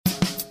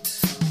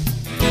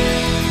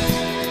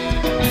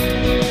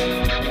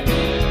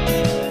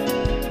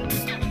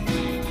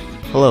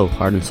Hello,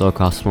 Heart and Soul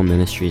Gospel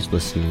Ministries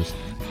listeners.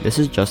 This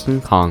is Justin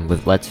Kang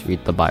with Let's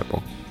Read the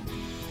Bible.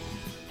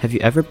 Have you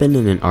ever been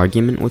in an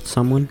argument with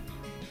someone?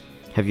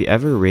 Have you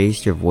ever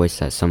raised your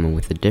voice at someone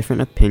with a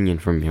different opinion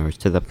from yours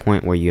to the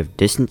point where you have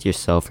distanced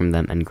yourself from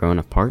them and grown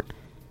apart?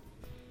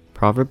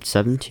 Proverbs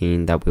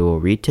 17 that we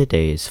will read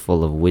today is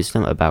full of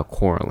wisdom about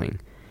quarreling.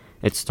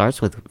 It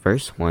starts with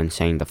verse 1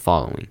 saying the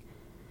following: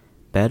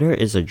 "Better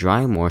is a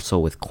dry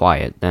morsel with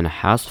quiet than a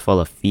house full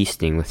of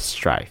feasting with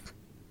strife."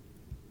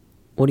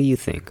 What do you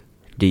think?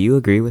 Do you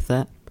agree with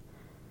that?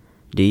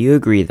 Do you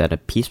agree that a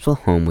peaceful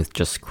home with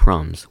just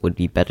crumbs would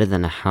be better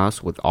than a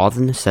house with all the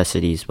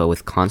necessities but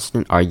with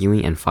constant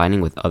arguing and fighting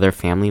with other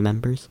family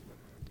members?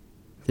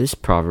 This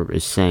proverb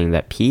is saying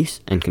that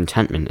peace and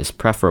contentment is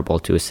preferable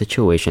to a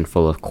situation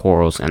full of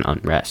quarrels and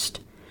unrest.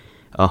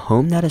 A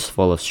home that is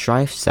full of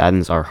strife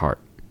saddens our heart.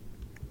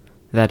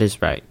 That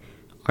is right.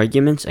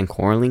 Arguments and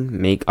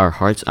quarreling make our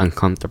hearts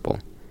uncomfortable.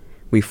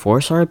 We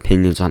force our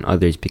opinions on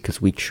others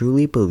because we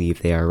truly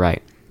believe they are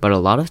right, but a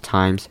lot of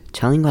times,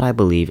 telling what I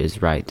believe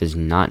is right does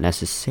not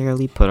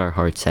necessarily put our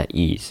hearts at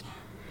ease.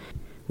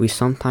 We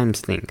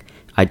sometimes think,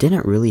 I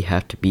didn't really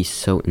have to be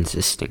so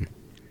insisting.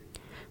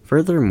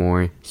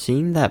 Furthermore,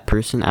 seeing that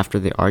person after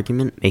the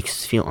argument makes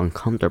us feel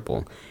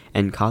uncomfortable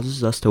and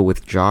causes us to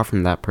withdraw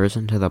from that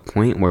person to the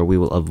point where we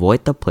will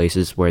avoid the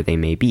places where they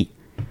may be.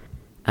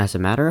 As a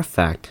matter of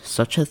fact,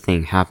 such a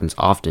thing happens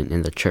often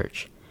in the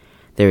church.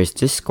 There is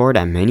discord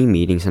at many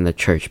meetings in the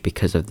church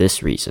because of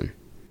this reason.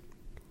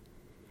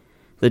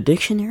 The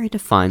dictionary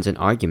defines an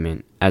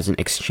argument as an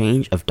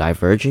exchange of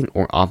diverging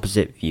or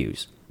opposite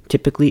views,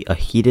 typically a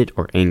heated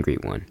or angry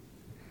one.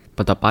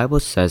 But the Bible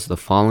says the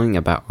following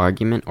about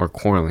argument or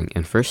quarreling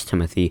in 1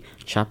 Timothy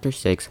chapter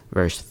 6,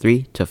 verse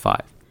 3 to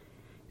 5.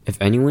 "If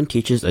anyone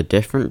teaches a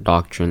different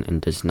doctrine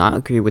and does not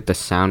agree with the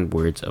sound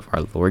words of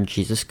our Lord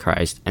Jesus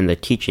Christ and the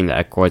teaching that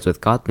accords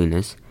with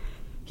godliness,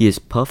 he is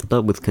puffed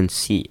up with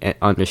conceit and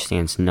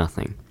understands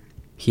nothing.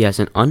 He has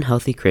an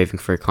unhealthy craving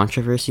for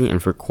controversy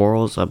and for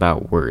quarrels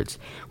about words,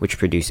 which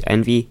produce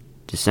envy,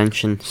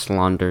 dissension,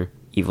 slander,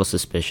 evil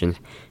suspicions,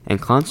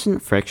 and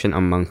constant friction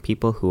among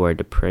people who are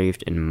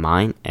depraved in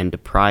mind and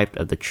deprived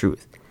of the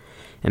truth,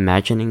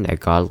 imagining that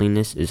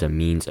godliness is a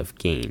means of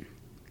gain."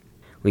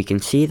 We can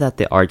see that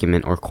the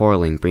argument or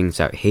quarreling brings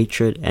out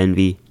hatred,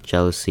 envy,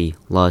 jealousy,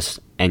 lust,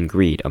 and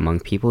greed among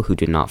people who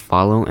do not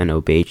follow and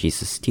obey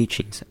Jesus'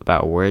 teachings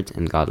about words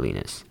and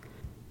godliness.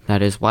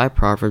 That is why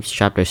Proverbs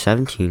Chapter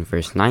 17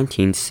 verse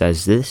 19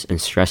 says this and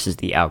stresses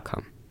the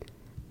outcome.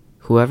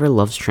 "Whoever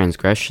loves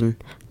transgression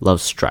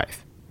loves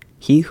strife.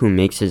 He who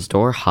makes his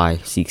door high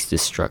seeks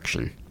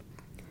destruction."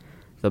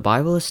 The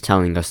Bible is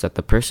telling us that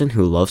the person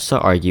who loves to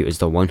argue is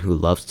the one who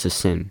loves to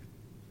sin.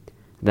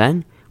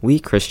 Then, we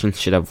Christians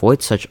should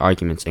avoid such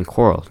arguments and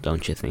quarrel,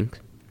 don't you think?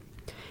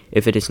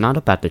 If it is not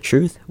about the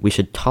truth, we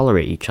should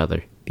tolerate each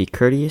other, be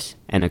courteous,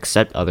 and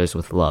accept others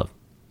with love.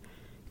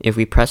 If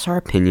we press our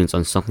opinions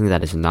on something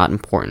that is not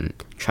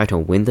important, try to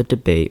win the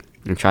debate,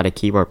 and try to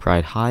keep our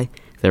pride high,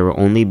 there will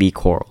only be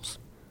quarrels.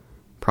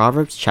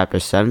 Proverbs Chapter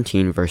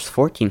 17 verse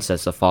 14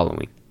 says the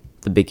following: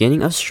 "The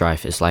beginning of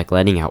strife is like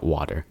letting out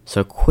water,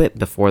 so quit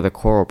before the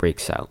quarrel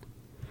breaks out."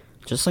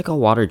 Just like a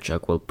water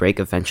jug will break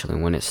eventually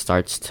when it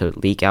starts to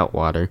leak out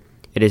water,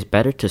 it is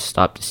better to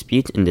stop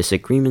disputes and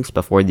disagreements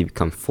before they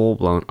become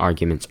full-blown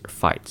arguments or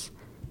fights.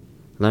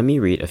 Let me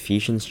read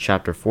Ephesians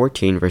chapter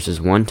 14 verses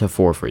 1 to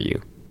 4 for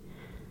you.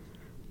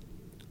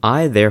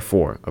 "I,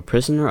 therefore, a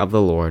prisoner of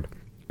the Lord,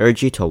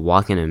 urge you to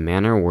walk in a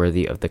manner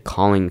worthy of the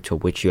calling to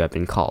which you have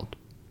been called,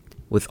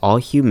 with all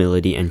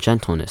humility and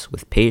gentleness,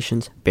 with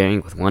patience,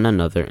 bearing with one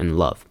another in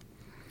love,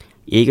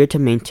 eager to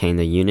maintain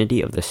the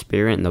unity of the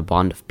Spirit in the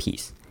bond of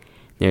peace.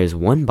 There is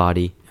one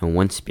body and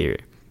one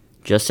Spirit,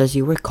 just as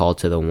you were called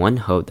to the one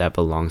hope that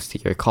belongs to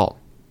your call.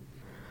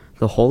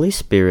 The Holy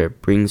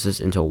Spirit brings us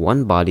into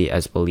one body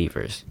as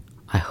believers.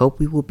 I hope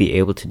we will be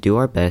able to do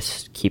our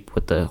best to keep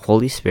what the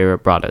Holy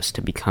Spirit brought us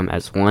to become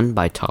as one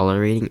by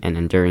tolerating and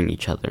enduring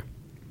each other."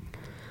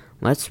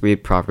 Let's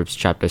read Proverbs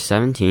chapter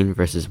 17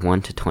 verses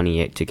 1 to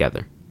 28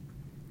 together.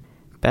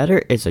 "Better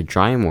is a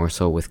dry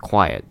morsel with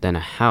quiet than a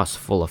house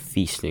full of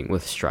feasting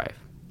with strife.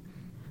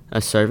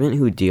 A servant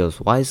who deals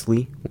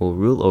wisely will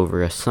rule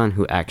over a son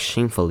who acts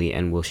shamefully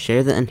and will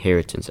share the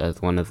inheritance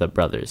as one of the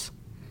brothers.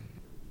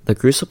 The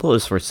crucible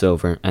is for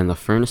silver and the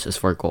furnace is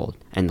for gold,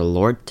 and the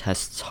Lord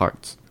tests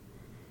hearts.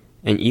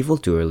 An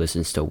evildoer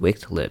listens to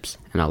wicked lips,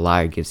 and a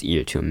liar gives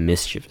ear to a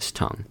mischievous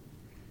tongue.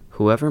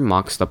 Whoever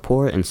mocks the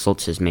poor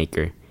insults his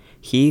maker.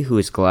 He who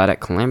is glad at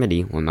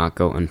calamity will not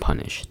go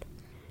unpunished.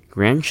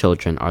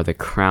 Grandchildren are the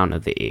crown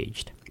of the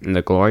aged, and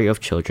the glory of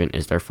children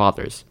is their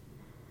fathers.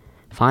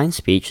 Fine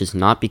speech is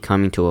not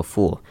becoming to a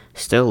fool,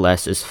 still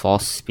less is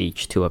false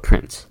speech to a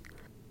prince.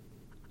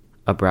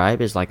 A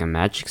bribe is like a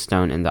magic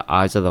stone in the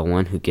eyes of the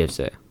one who gives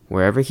it.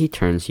 Wherever he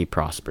turns, he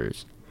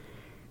prospers.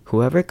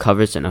 Whoever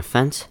covers an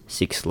offense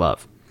seeks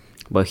love,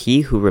 but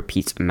he who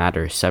repeats a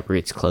matter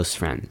separates close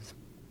friends.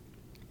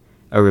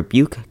 A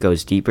rebuke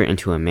goes deeper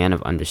into a man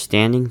of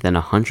understanding than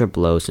 100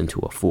 blows into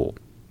a fool.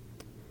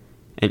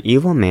 An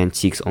evil man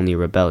seeks only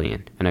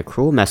rebellion, and a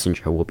cruel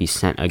messenger will be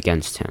sent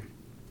against him.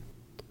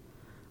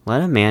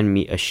 Let a man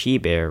meet a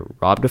she-bear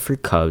robbed of her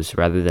cubs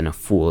rather than a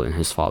fool in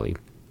his folly.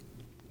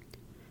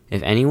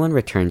 If anyone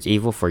returns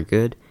evil for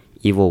good,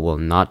 evil will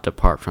not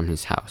depart from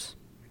his house.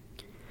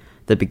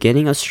 The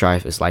beginning of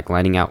strife is like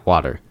letting out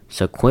water,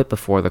 so quit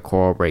before the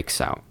quarrel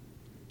breaks out.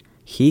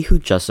 He who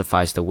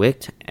justifies the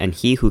wicked and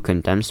he who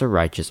condemns the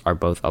righteous are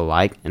both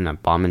alike an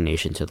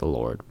abomination to the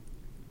Lord.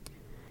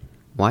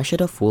 Why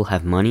should a fool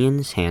have money in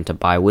his hand to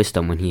buy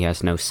wisdom when he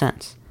has no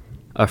sense?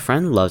 A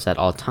friend loves at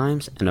all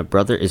times, and a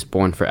brother is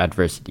born for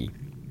adversity.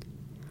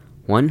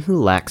 One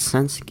who lacks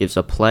sense gives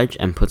a pledge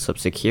and puts up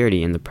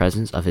security in the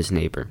presence of his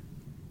neighbor.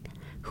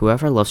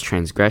 Whoever loves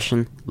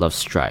transgression loves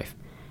strife.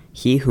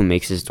 He who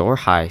makes his door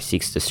high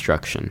seeks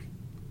destruction.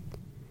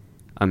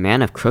 A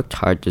man of crooked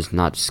heart does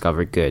not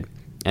discover good,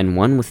 and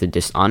one with a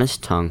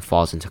dishonest tongue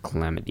falls into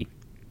calamity.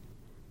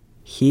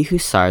 He who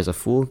sires a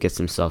fool gets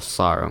himself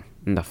sorrow,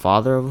 and the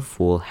father of a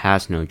fool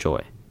has no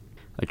joy.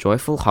 A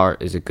joyful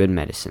heart is a good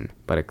medicine,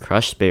 but a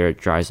crushed spirit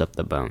dries up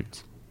the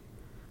bones.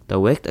 The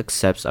wicked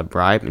accepts a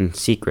bribe in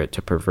secret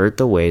to pervert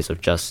the ways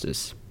of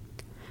justice.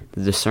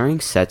 The discerning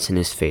sets in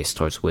his face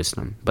towards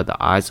wisdom, but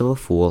the eyes of a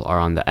fool are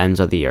on the ends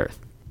of the earth.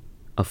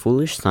 A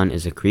foolish son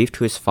is a grief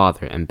to his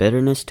father and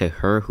bitterness to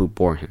her who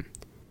bore him.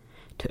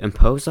 To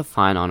impose a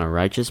fine on a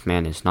righteous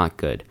man is not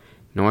good,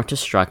 nor to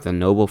strike the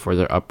noble for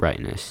their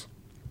uprightness.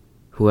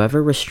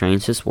 Whoever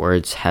restrains his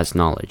words has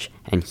knowledge,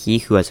 and he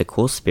who has a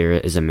cool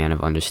spirit is a man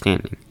of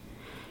understanding.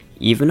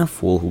 Even a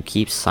fool who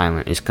keeps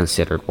silent is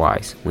considered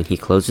wise. When he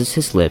closes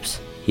his lips,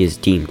 he is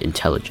deemed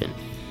intelligent.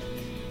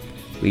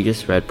 We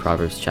just read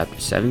Proverbs Chapter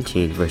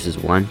 17, verses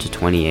 1 to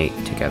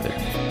 28 together.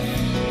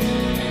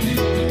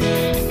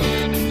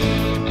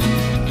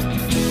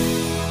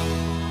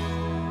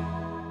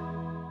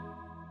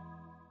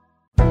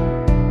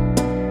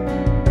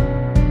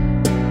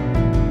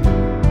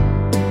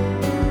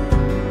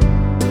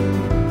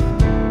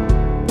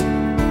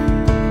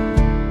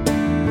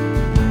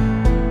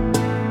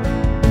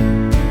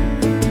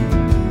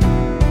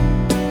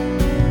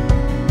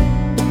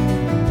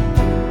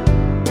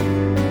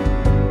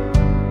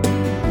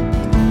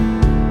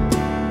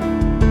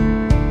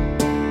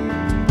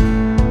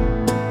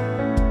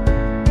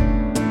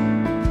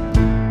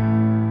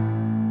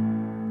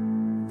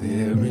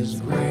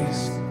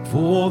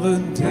 For the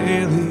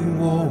daily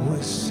war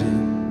with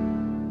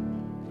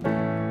sin,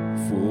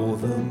 for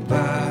the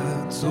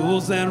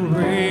battles that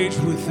rage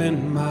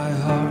within my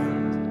heart.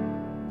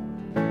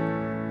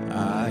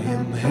 I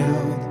am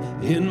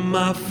held in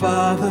my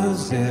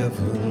Father's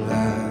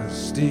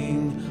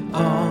everlasting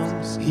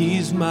arms.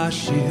 He's my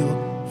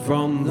shield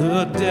from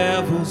the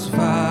devil's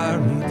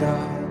fiery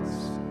darts.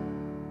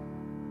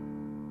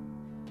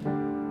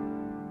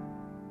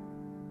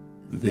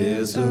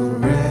 There's a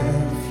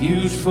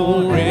refuge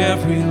for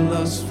every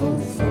lustful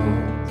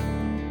thought,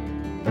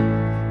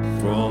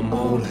 from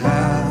old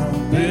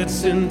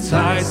habits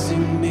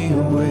enticing me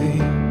away.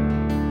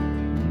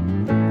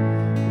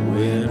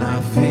 When I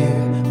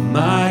fear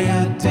my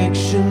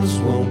addictions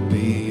won't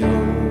be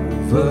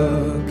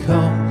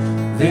overcome,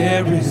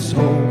 there is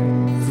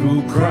hope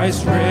through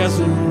Christ's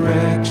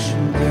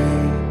resurrection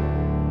day.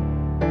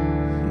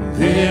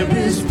 There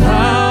is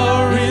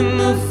power in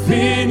the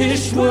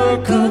finished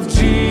work of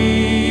Jesus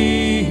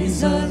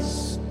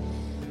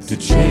to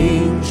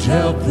change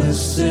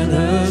helpless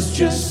sinners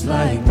just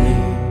like me.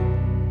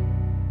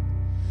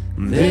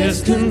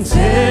 There's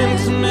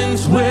contentment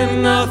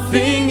when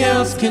nothing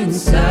else can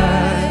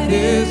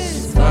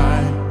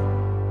satisfy.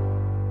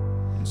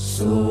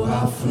 So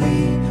I'll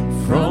flee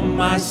from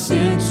my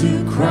sin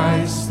to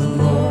Christ the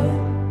Lord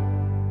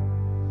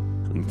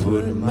and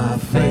put my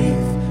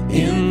faith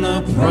in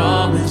the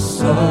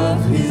promise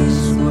of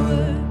His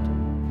word.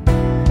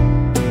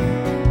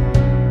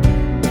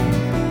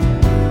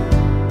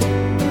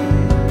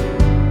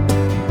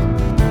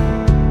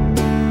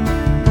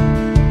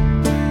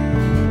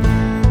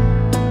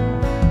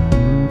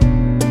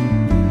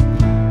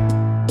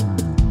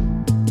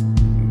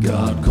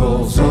 God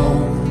calls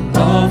all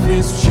of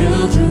His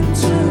children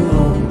to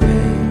obey.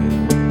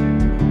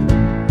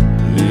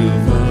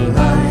 Live a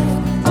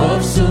life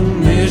of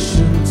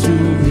submission to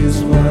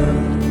His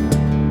word.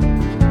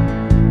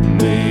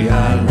 May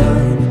I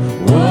learn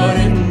what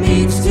it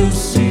means to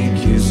seek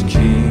His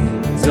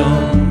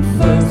kingdom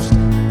first.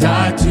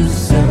 Die to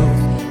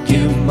self,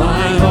 give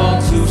my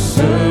all to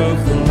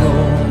serve the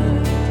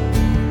Lord.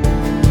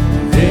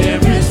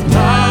 There is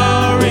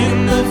power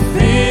in the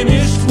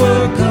finished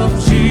work of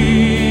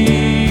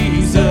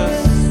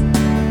Jesus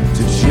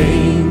to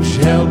change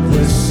hell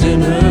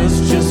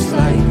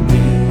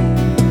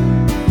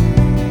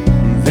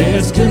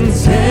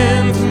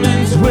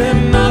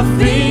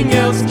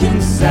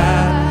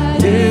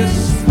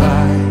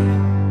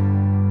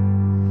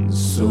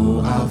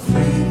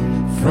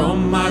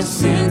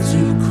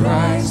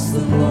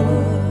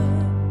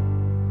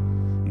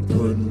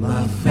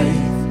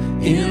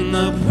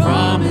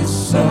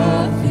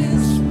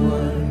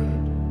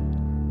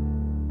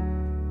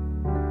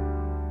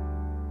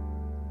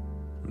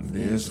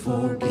There's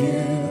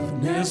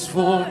forgiveness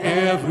for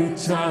every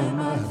time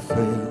I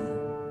fail.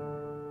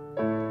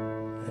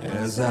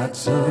 As I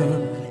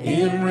turn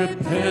in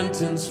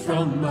repentance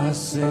from my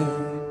sin,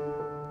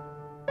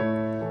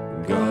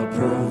 God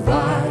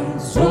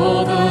provides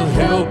all the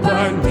help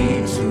I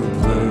need to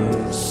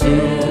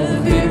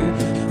persevere.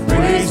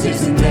 Praise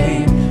His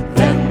name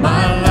that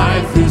my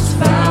life is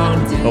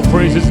found in. Oh,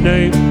 praise His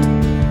name.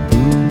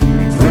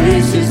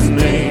 Praise His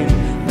name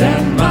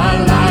that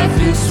my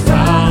life is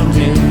found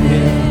in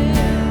Him.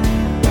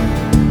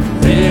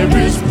 There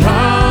is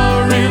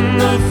power in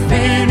the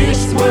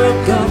finished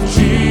work of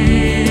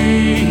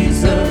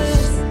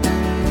Jesus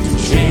to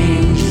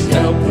change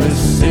helpless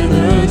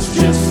sinners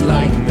just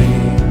like me.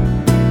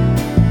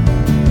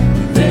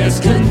 There's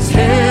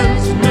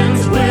contentment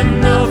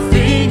when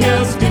nothing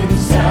else can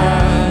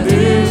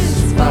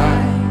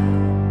satisfy.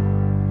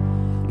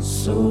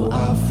 So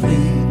I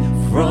flee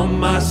from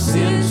my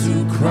sin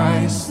to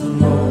Christ the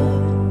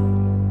Lord,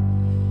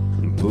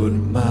 and put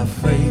my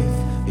faith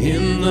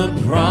in the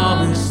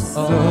promise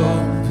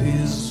of